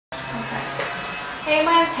Hey,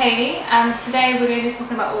 my name's Hayley and today we're going to be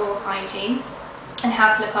talking about oral hygiene and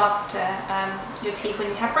how to look after your teeth when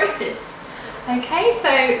you have braces. Okay,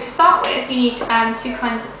 so to start with you need two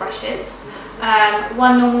kinds of brushes.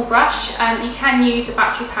 One normal brush, you can use a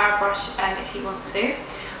battery powered brush if you want to.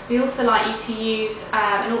 We also like you to use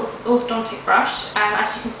an orthodontic brush.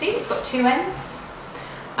 As you can see, it's got two ends.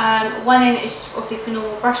 One end is obviously for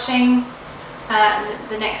normal brushing.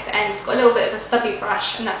 The next end's got a little bit of a stubby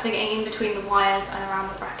brush, and that's for getting in between the wires and around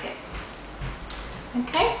the brackets.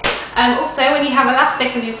 Okay. Also, when you have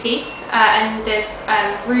elastic on your teeth and there's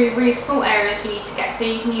really small areas you need to get, so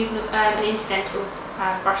you can use an interdental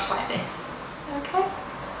brush like this. Okay.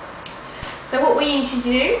 So what we need to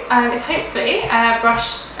do is hopefully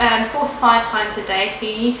brush 4 to 5 times a day. So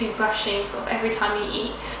you need to be brushing sort of every time you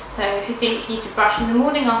eat. So if you think you need to brush in the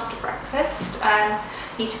morning after breakfast,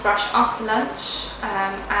 you need to brush after lunch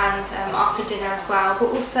and after dinner as well, but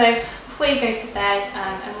also before you go to bed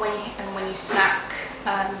and when you snack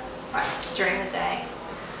during the day.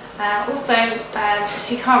 Also,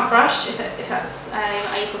 if you can't brush, if that's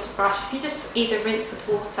not able to brush, if you just either rinse with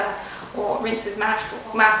water or rinse with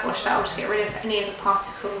mouthwash, that will just get rid of any of the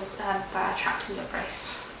particles that are trapped in your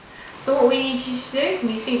brace. So what we need you to do, can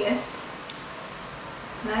you see this?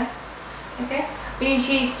 No? Okay. We need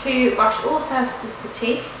you to brush all surfaces of the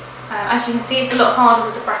teeth. As you can see, it's a lot harder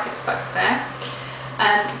with the brackets stuck there.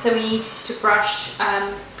 So we need you to brush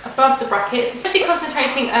above the brackets, especially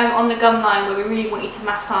concentrating on the gum line where we really want you to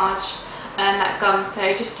massage that gum,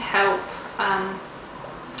 so just to help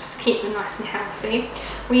to keep them nice and healthy.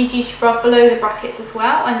 We need you to brush below the brackets as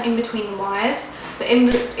well and in between the wires, but in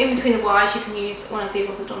between the wires you can use one of the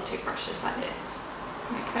orthodontic brushes like this.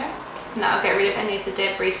 Okay, and that will get rid of any of the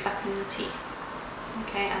debris stuck in the teeth.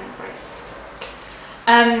 Okay, and the brace.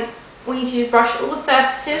 We need you to brush all the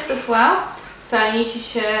surfaces as well, so I need you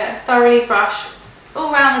to thoroughly brush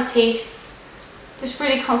all around the teeth, just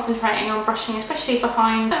really concentrating on brushing, especially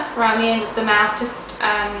behind, around the end of the mouth, just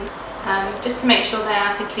to make sure they're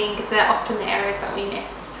nice and clean, because they're often the areas that we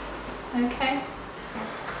miss. Okay.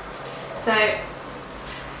 So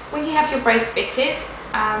when you have your brace fitted,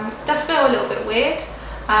 it does feel a little bit weird,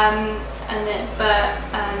 but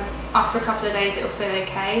after a couple of days it will feel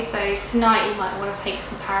okay. So tonight you might want to take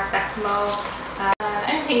some paracetamol,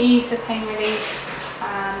 anything you use for pain relief.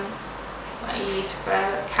 What you use for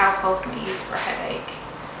a Calpol, something you use for a headache.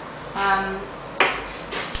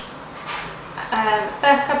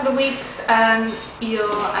 First couple of weeks, your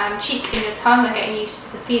cheek and your tongue are getting used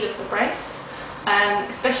to the feel of the brace,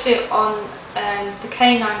 especially on the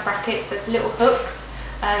canine brackets. There's little hooks.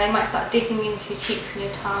 They might start digging into your cheeks and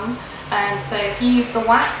your tongue. So if you use the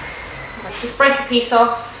wax, just break a piece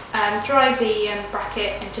off, dry the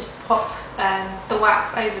bracket, and just pop the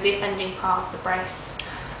wax over the offending part of the brace.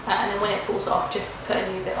 And then when it falls off, just put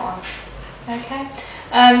a new bit on. Okay.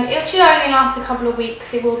 It should only last a couple of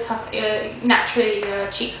weeks. It will naturally your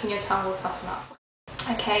cheeks and your tongue will toughen up.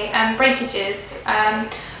 Okay. Breakages.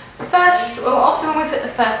 First, well, obviously when we put the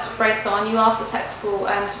first brace on, you are susceptible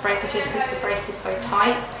to breakages because the brace is so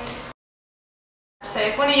tight. So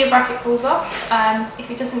if one of your bracket falls off, if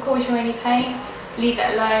it doesn't cause you any pain, leave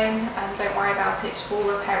it alone. Don't worry about it.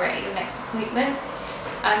 We'll repair it at your next appointment.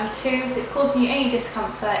 2, if it's causing you any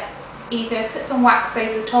discomfort, either put some wax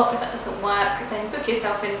over the top. If that doesn't work, then book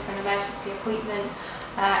yourself in for an emergency appointment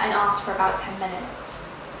and ask for about 10 minutes.